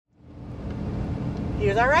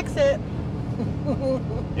Here's our exit.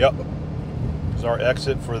 Yep. It's our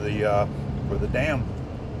exit for the dam.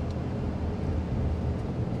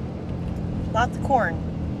 Lots of corn.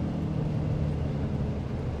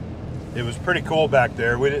 It was pretty cool back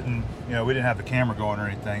there. We didn't have the camera going or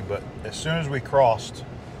anything, but as soon as we crossed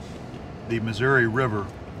the Missouri River,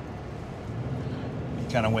 you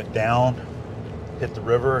kind of went down, hit the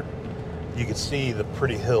river, you could see the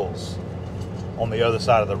pretty hills on the other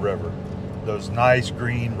side of the river. Those nice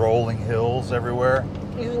green rolling hills everywhere.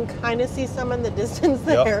 You can kind of see some in the distance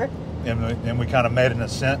there. Yep. And we kind of made an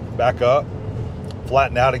ascent back up,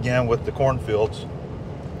 flattened out again with the cornfields.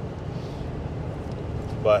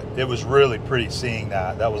 But it was really pretty seeing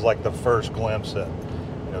that. That was like the first glimpse at,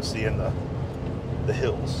 seeing the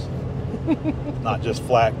hills, not just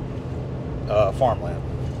flat farmland.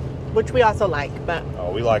 Which we also like, but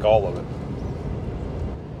oh, we like all of it.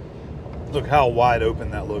 Look how wide open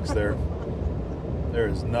that looks there. There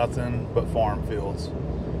is nothing but farm fields.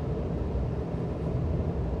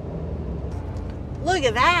 look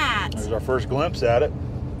at that. There's our first glimpse at it.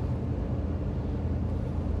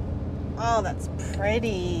 Oh, that's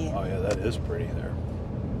pretty. Oh yeah, that is pretty there.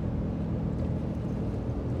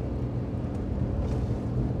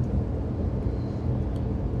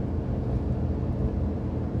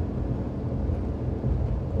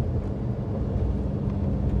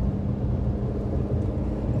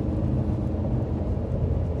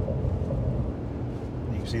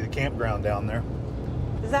 You can see the campground down there.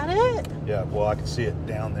 Is that it? Yeah, well, I can see it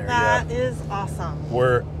down there. That yeah. is awesome.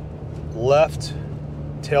 We're Left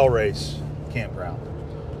Tailrace Campground.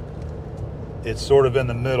 It's sort of in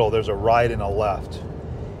the middle. There's a right and a left.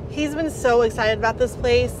 He's been so excited about this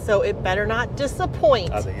place, so it better not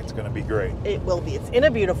disappoint. I think it's going to be great. It will be. It's in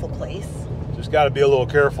a beautiful place. Just got to be a little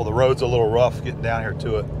careful. The road's a little rough getting down here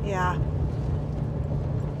to it. Yeah.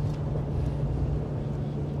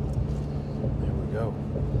 There we go.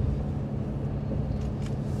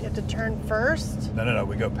 You have to turn first? No.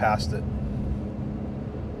 We go past it.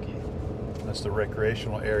 Okay. That's the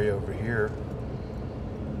recreational area over here.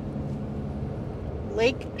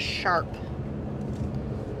 Lake Sharp.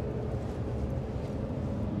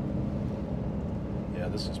 Yeah,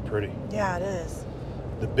 this is pretty. Yeah, it is.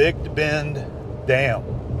 The Big Bend Dam.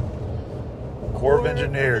 Corps of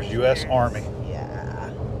Engineers, U.S. Army. Yeah.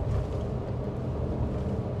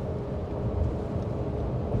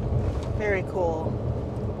 Very cool.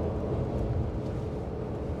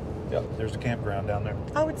 Yep, there's the campground down there.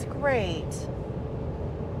 Oh, it's great.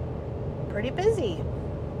 Pretty busy.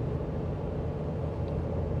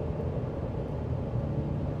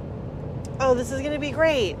 Oh, this is going to be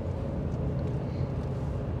great.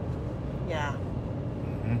 Yeah.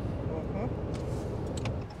 Mm-hmm. Mm-hmm.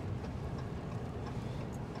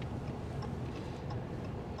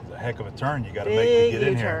 It's a heck of a turn you got to make to get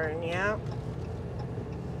in here. Big U-turn, yeah.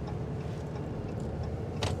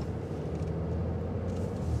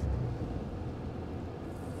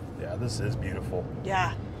 Yeah, this is beautiful.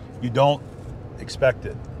 Yeah. You don't expect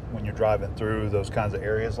it when you're driving through those kinds of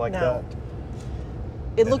areas like that.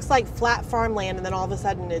 It looks like flat farmland, and then all of a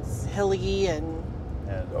sudden it's hilly and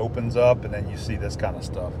And it opens up, and then you see this kind of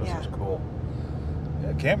stuff. This Yeah. is cool.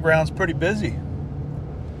 Yeah, campground's pretty busy.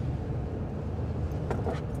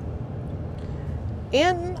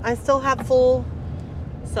 And I still have full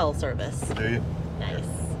cell service. Do you? Nice.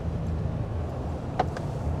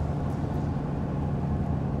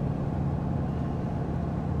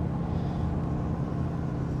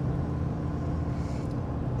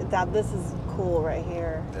 Dad, this is cool right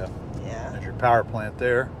here. Yeah. Yeah. There's your power plant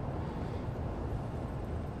there.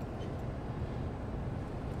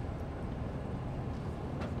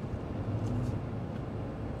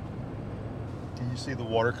 Can you see the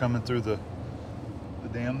water coming through the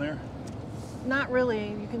dam there? Not really.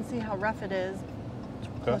 You can see how rough it is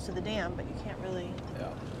Okay. close to the dam, but you can't really. Yeah.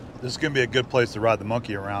 This is going to be a good place to ride the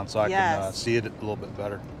monkey around so I can Yes. see it a little bit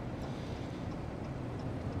better.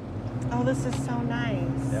 Oh, this is so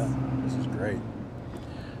nice. Yeah, this is great.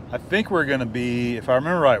 I think we're going to be, if I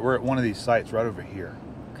remember right, we're at one of these sites right over here.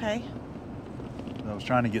 Okay. I was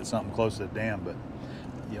trying to get something close to the dam, but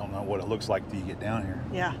you don't know what it looks like till you get down here.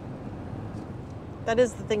 Yeah. That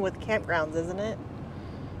is the thing with campgrounds, isn't it?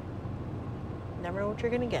 Never know what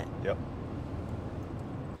you're going to get. Yep.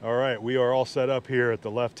 All right, we are all set up here at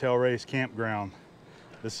the Left Tailrace Campground.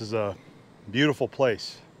 This is a beautiful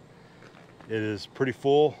place. It is pretty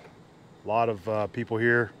full. A lot of people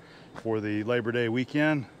here for the Labor Day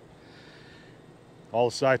weekend. All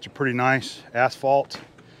the sites are pretty nice, asphalt.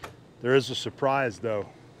 There is a surprise though.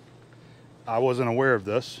 I wasn't aware of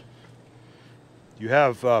this. You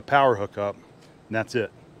have power hookup, and that's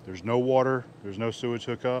it. There's no water, there's no sewage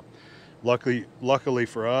hookup. Luckily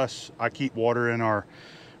for us, I keep water in our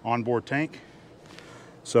onboard tank.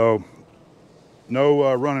 So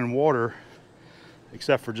no running water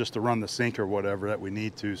except for just to run the sink or whatever that we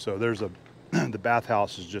need to. So there's the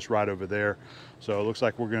bathhouse is just right over there. So it looks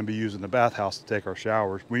like we're going to be using the bathhouse to take our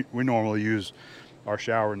showers. We normally use our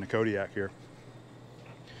shower in the Kodiak here.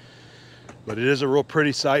 But it is a real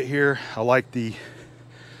pretty site here. I like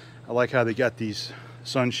how they got these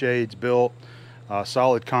sunshades built,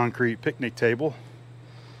 solid concrete picnic table.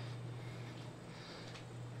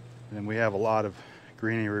 And we have a lot of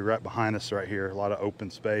greenery right behind us right here, a lot of open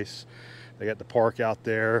space. They got the park out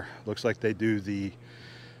there. Looks like they do the,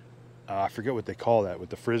 I forget what they call that, with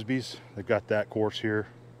the Frisbees. They've got that course here.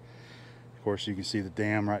 Of course, you can see the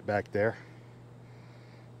dam right back there.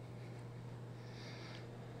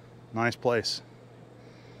 Nice place.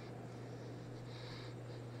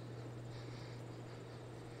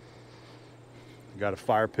 Got a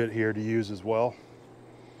fire pit here to use as well.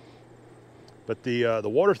 But the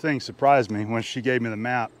water thing surprised me. When she gave me the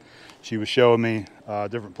map, she was showing me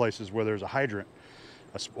different places where there's a hydrant,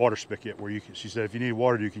 a water spigot, where she said if you need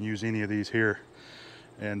water, you can use any of these here.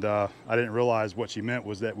 And I didn't realize what she meant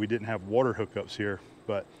was that we didn't have water hookups here,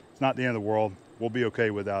 but it's not the end of the world. We'll be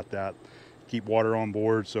okay without that. Keep water on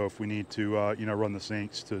board, so if we need to you know, run the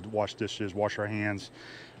sinks to wash dishes, wash our hands,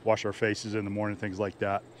 wash our faces in the morning, things like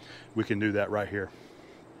that, we can do that right here.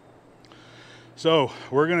 So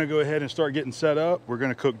we're gonna go ahead and start getting set up. We're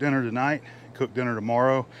gonna cook dinner tonight, cook dinner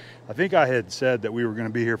tomorrow. I think I had said that we were gonna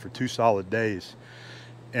be here for 2 solid days.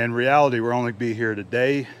 In reality, we're only be here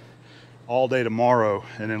today, all day tomorrow,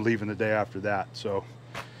 and then leaving the day after that. So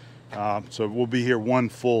so we'll be here 1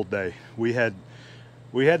 full day. We had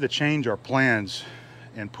to change our plans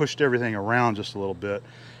and pushed everything around just a little bit,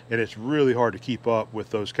 and it's really hard to keep up with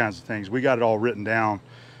those kinds of things. We got it all written down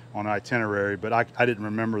on itinerary, but I didn't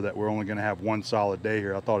remember that we're only going to have 1 solid day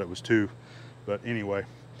here. I thought it was 2. But anyway,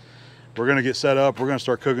 we're going to get set up. We're going to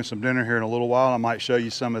start cooking some dinner here in a little while. I might show you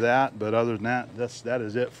some of that, but other than that, that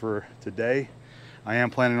is it for today. I am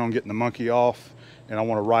planning on getting the monkey off, and I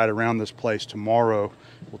want to ride around this place tomorrow.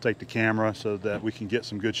 We'll take the camera so that we can get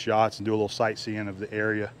some good shots and do a little sightseeing of the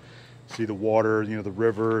area, see the water, you know, the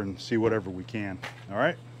river, and see whatever we can.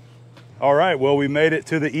 All right, well, we made it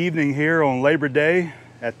to the evening here on Labor Day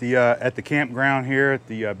at the campground here at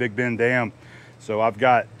the Big Bend Dam. So I've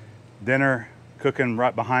got dinner cooking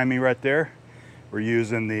right behind me right there. We're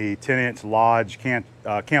using the 10-inch Lodge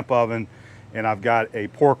camp oven, and I've got a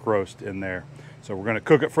pork roast in there. So we're gonna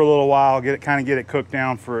cook it for a little while, kind of get it cooked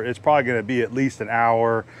down for, it's probably gonna be at least an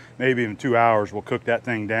hour, maybe even 2 hours. We'll cook that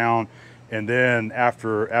thing down. And then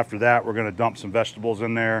after that, we're gonna dump some vegetables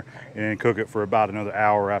in there and cook it for about another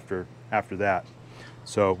hour after that.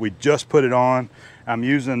 So we just put it on. I'm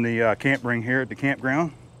using the camp ring here at the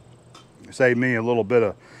campground. It saved me a little bit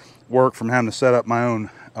of work from having to set up my own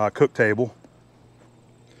cook table.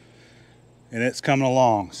 And it's coming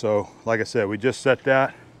along. So like I said, we just set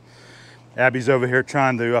that. Abby's over here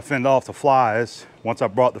trying to fend off the flies. Once I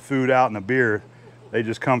brought the food out and the beer, they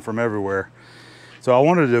just come from everywhere. So I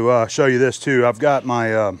wanted to show you this too. I've got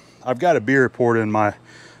a beer poured in my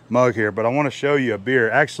mug here, but I want to show you a beer.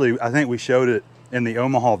 Actually, I think we showed it in the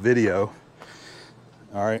Omaha video.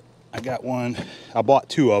 All right, I got one. I bought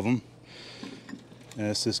 2 of them, and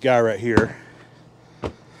it's this guy right here.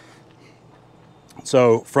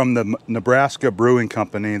 So from the Nebraska Brewing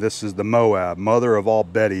Company, this is the Moab, mother of all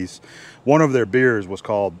Bettys. One of their beers was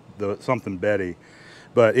called the something Betty.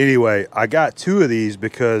 But anyway, I got 2 of these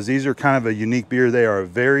because these are kind of a unique beer. They are a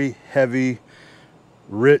very heavy,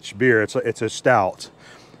 rich beer. It's a stout.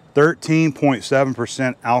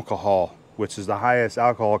 13.7% alcohol, which is the highest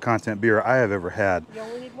alcohol content beer I have ever had. You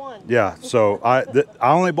only need 1. Yeah, so I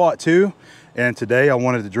only bought 2, and today I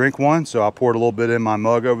wanted to drink 1, so I poured a little bit in my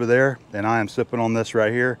mug over there, and I am sipping on this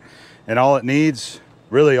right here. And all it needs,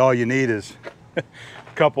 really all you need is a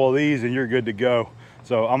couple of these and you're good to go.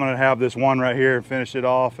 So I'm gonna have this one right here and finish it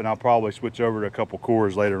off, and I'll probably switch over to a couple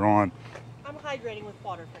Coors later on. I'm hydrating with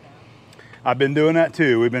water for now. I've been doing that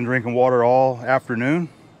too. We've been drinking water all afternoon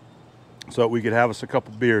so we could have us a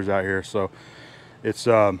couple beers out here. So it's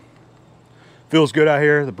feels good out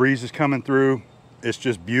here. The breeze is coming through. It's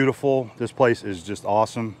just beautiful. This place is just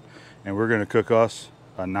awesome, and we're gonna cook us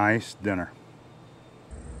a nice dinner.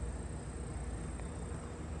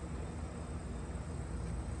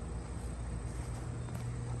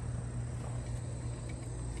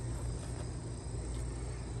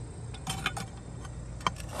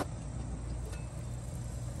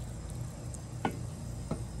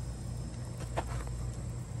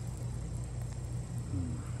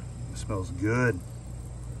 Smells good.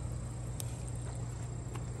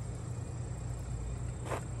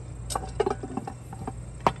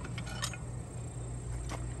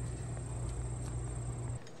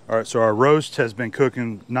 All right, so our roast has been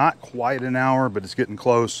cooking not quite an hour, but it's getting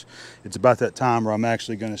close. It's about that time where I'm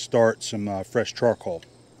actually going to start some fresh charcoal.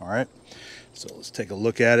 All right, so let's take a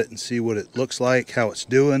look at it and see what it looks like, how it's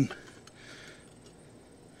doing.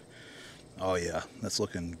 Oh yeah, that's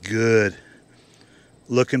looking good.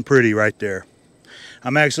 Looking pretty right there.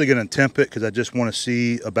 I'm actually going to temp it because I just want to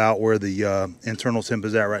see about where the internal temp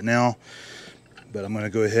is at right now. But I'm going to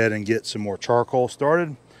go ahead and get some more charcoal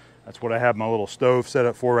started. That's what I have my little stove set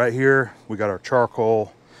up for right here. We got our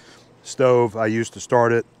charcoal stove I used to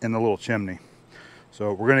start it in the little chimney.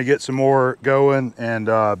 So we're going to get some more going and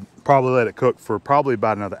probably let it cook for probably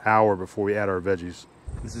about another hour before we add our veggies.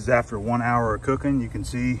 This is after 1 hour of cooking. You can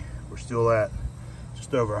see we're still at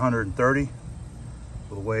just over 130. A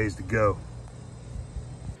little ways to go.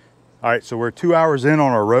 All right, so we're 2 hours in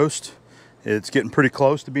on our roast. It's getting pretty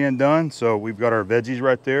close to being done. So we've got our veggies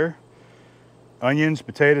right there. Onions,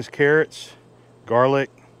 potatoes, carrots, garlic,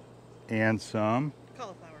 and some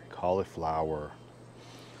cauliflower.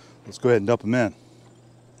 Let's go ahead and dump them in.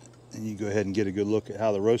 And you go ahead and get a good look at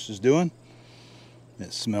how the roast is doing.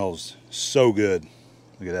 It smells so good.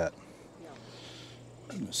 Look at that.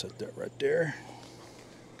 I'm gonna set that right there.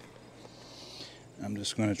 I'm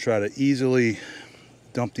just gonna try to easily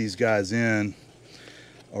dump these guys in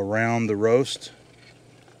around the roast.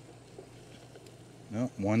 No,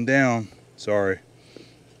 one down. Sorry.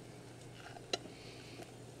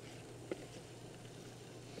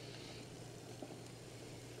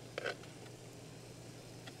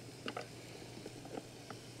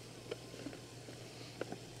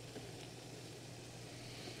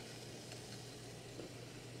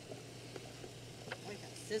 Like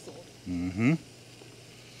that sizzle. Mm-hmm. A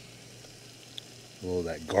little of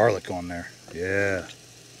that garlic on there. Yeah.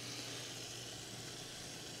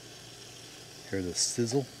 Hear the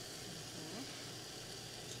sizzle?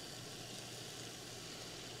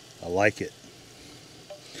 I like it.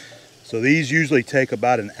 So these usually take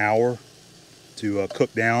about an hour to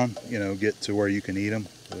cook down, you know, get to where you can eat them.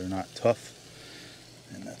 They're not tough.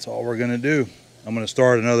 And that's all we're going to do. I'm going to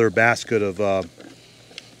start another basket of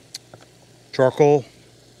charcoal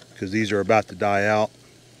because these are about to die out.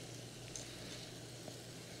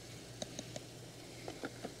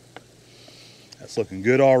 That's looking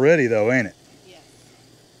good already though, ain't it?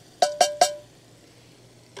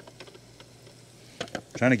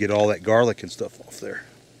 Trying to get all that garlic and stuff off there.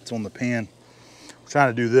 It's on the pan. We're trying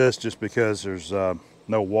to do this just because there's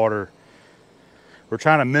no water. We're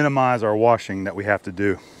trying to minimize our washing that we have to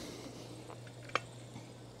do.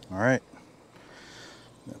 All right.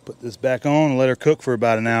 Put this back on and let her cook for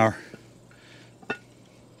about an hour.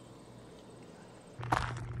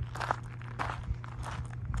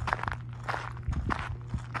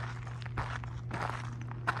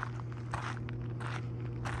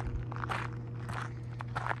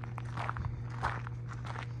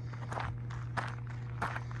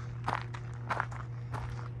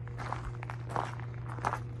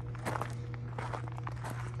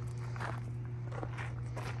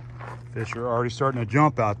 Fish are already starting to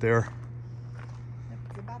jump out there.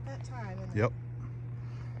 It's about that time. Isn't it? Yep.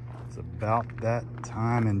 It's about that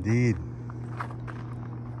time indeed.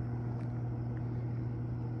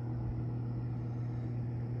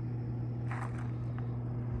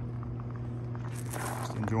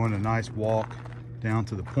 Just enjoying a nice walk down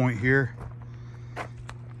to the point here.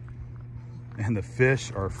 And the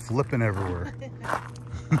fish are flipping everywhere.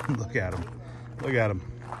 Look at them. Look at them.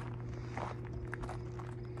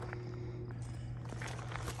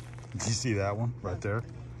 Do you see that one right there?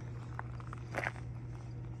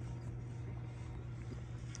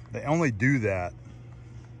 They only do that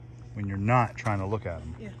when you're not trying to look at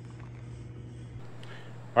them. Yeah.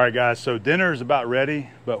 All right, guys, so dinner is about ready,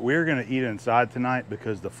 but we're gonna eat inside tonight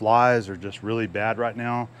because the flies are just really bad right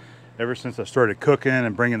now. Ever since I started cooking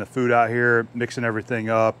and bringing the food out here, mixing everything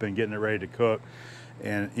up and getting it ready to cook.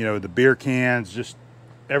 And you know, the beer cans, just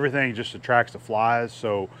everything just attracts the flies.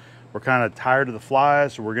 So we're kind of tired of the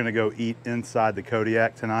flies, so we're gonna go eat inside the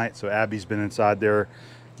Kodiak tonight. So Abby's been inside there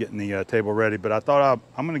getting the table ready, but I thought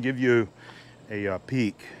I'm gonna give you a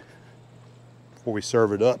peek before we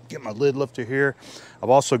serve it up. Get my lid lifter here. I've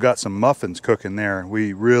also got some muffins cooking there.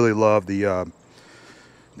 We really love the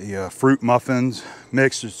fruit muffins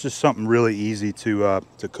mix. It's just something really easy to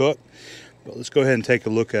cook. But let's go ahead and take a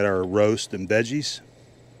look at our roast and veggies.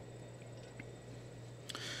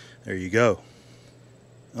 There you go.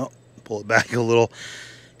 Oh, pull it back a little,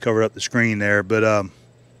 cover up the screen there. But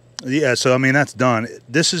yeah, so I mean, that's done.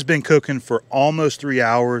 This has been cooking for almost 3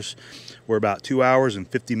 hours. We're about 2 hours and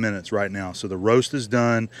 50 minutes right now. So the roast is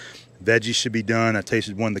done. Veggies should be done. I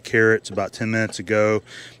tasted one of the carrots about 10 minutes ago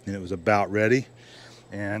and it was about ready.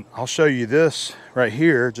 And I'll show you this right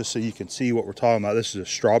here just so you can see what we're talking about. This is a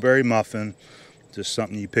strawberry muffin, just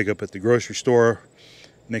something you pick up at the grocery store,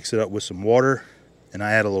 mix it up with some water, and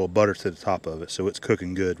I add a little butter to the top of it, so it's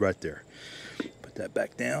cooking good right there. Put that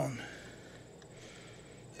back down.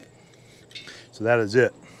 So that is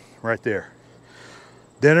it right there.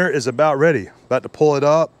 Dinner is about ready. About to pull it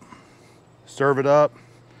up, serve it up.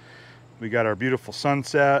 We got our beautiful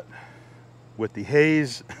sunset with the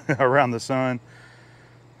haze around the sun.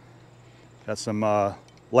 Got some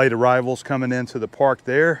late arrivals coming into the park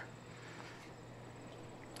there.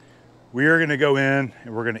 We are gonna go in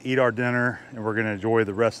and we're gonna eat our dinner and we're gonna enjoy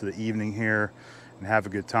the rest of the evening here and have a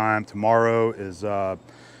good time. Tomorrow is,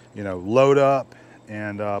 you know, load up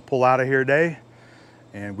and pull out of here day.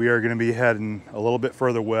 And we are gonna be heading a little bit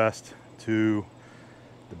further west to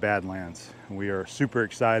the Badlands. We are super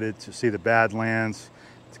excited to see the Badlands.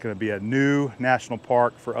 It's gonna be a new national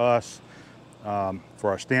park for us. For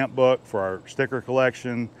our stamp book, for our sticker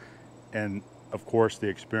collection, and of course the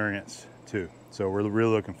experience too. So we're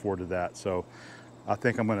really looking forward to that. So I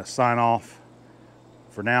think I'm going to sign off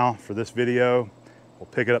for now for this video. We'll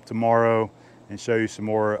pick it up tomorrow and show you some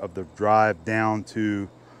more of the drive down to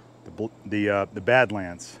the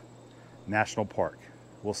Badlands National Park.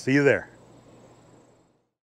 We'll see you there.